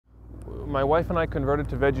My wife and I converted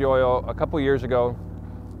to veggie oil a couple years ago.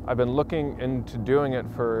 I've been looking into doing it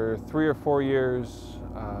for 3 or 4 years,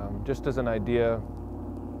 just as an idea.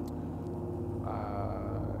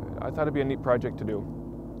 I thought it'd be a neat project to do.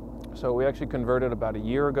 So we actually converted about a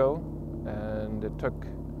year ago, and it took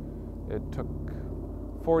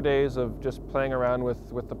 4 days of just playing around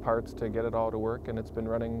with the parts to get it all to work, and it's been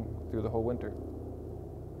running through the whole winter.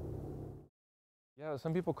 Yeah,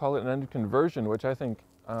 some people call it an engine conversion, which I think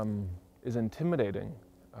is intimidating.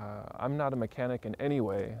 I'm not a mechanic in any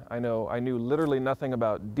way. I knew literally nothing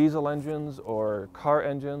about diesel engines or car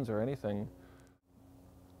engines or anything.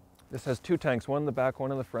 This has 2 tanks, one in the back,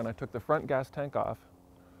 one in the front. I took the front gas tank off,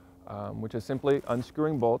 which is simply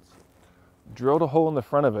unscrewing bolts, drilled a hole in the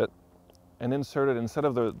front of it, and inserted, instead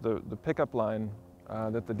of the pickup line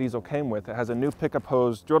that the diesel came with, it has a new pickup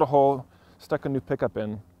hose, drilled a hole, stuck a new pickup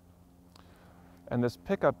in. And this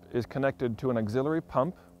pickup is connected to an auxiliary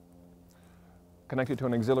pump, connected to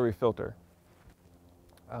an auxiliary filter,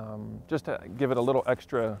 just to give it a little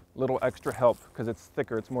extra help, because it's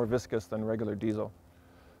thicker, it's more viscous than regular diesel.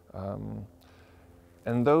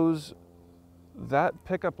 And that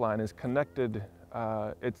pickup line is connected,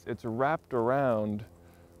 it's wrapped around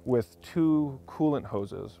with 2 coolant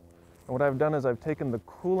hoses. And what I've done is I've taken the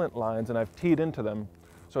coolant lines and I've teed into them.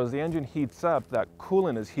 So as the engine heats up, that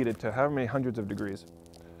coolant is heated to however many hundreds of degrees.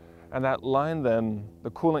 And that line then,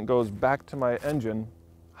 the coolant goes back to my engine,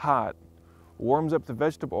 hot, warms up the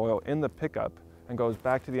vegetable oil in the pickup, and goes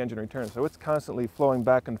back to the engine return. So it's constantly flowing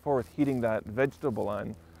back and forth, heating that vegetable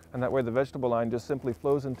line. And that way the vegetable line just simply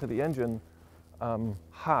flows into the engine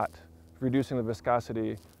hot, reducing the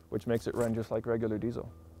viscosity, which makes it run just like regular diesel.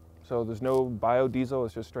 So there's no biodiesel,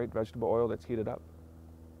 it's just straight vegetable oil that's heated up.